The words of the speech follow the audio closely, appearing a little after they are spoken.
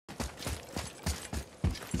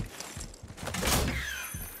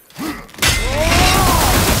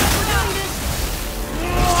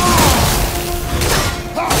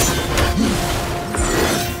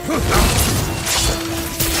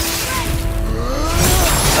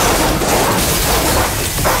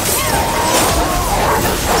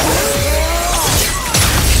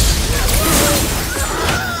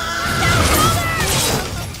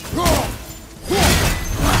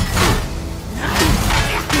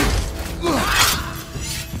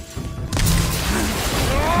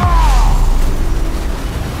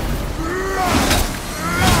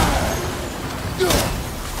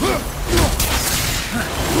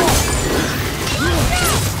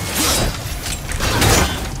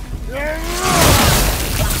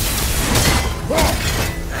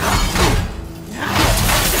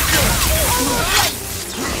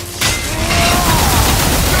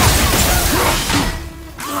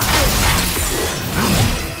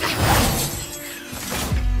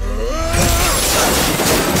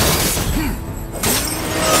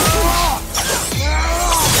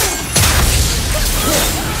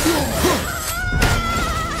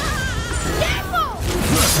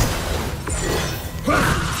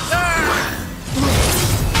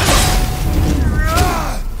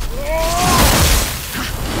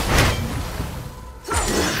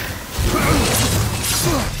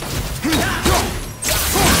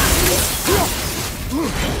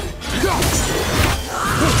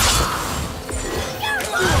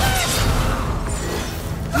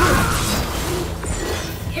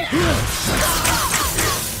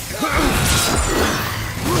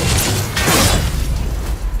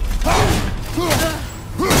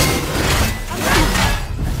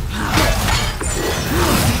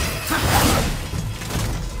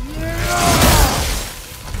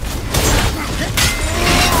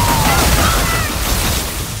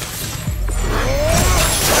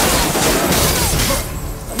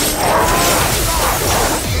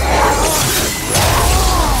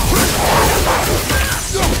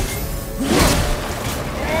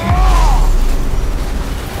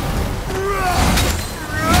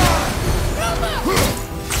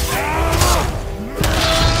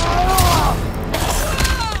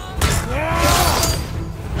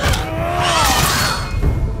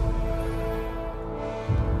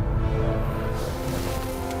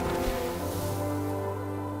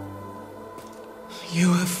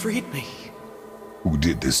You have freed me. Who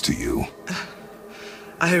did this to you?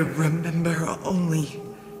 I remember only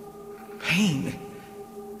pain.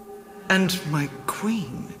 And my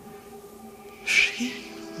queen. She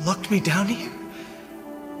locked me down here?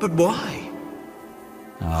 But why?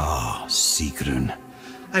 Ah, Sigrun.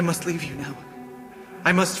 I must leave you now.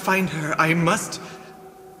 I must find her. I must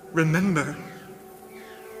remember.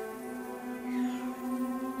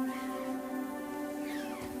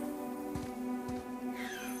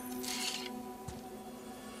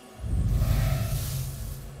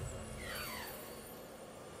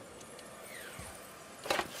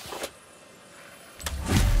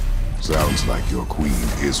 Sounds like your queen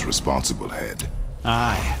is responsible, Head.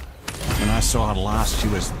 Aye. When I saw her last, she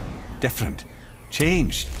was different.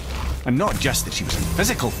 Changed. And not just that she was in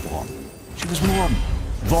physical form. She was more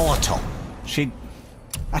volatile.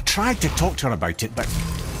 I tried to talk to her about it, but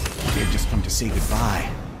she had just come to say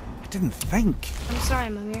goodbye. I didn't think. I'm sorry,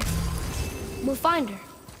 Mimir. We'll find her.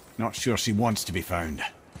 Not sure she wants to be found.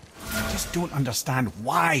 I just don't understand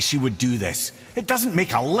why she would do this. It doesn't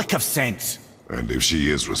make a lick of sense. And if she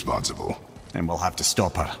is responsible? Then we'll have to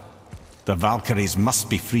stop her. The Valkyries must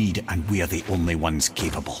be freed, and we're the only ones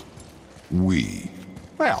capable. We?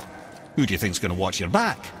 Well, who do you think's gonna watch your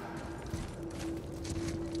back?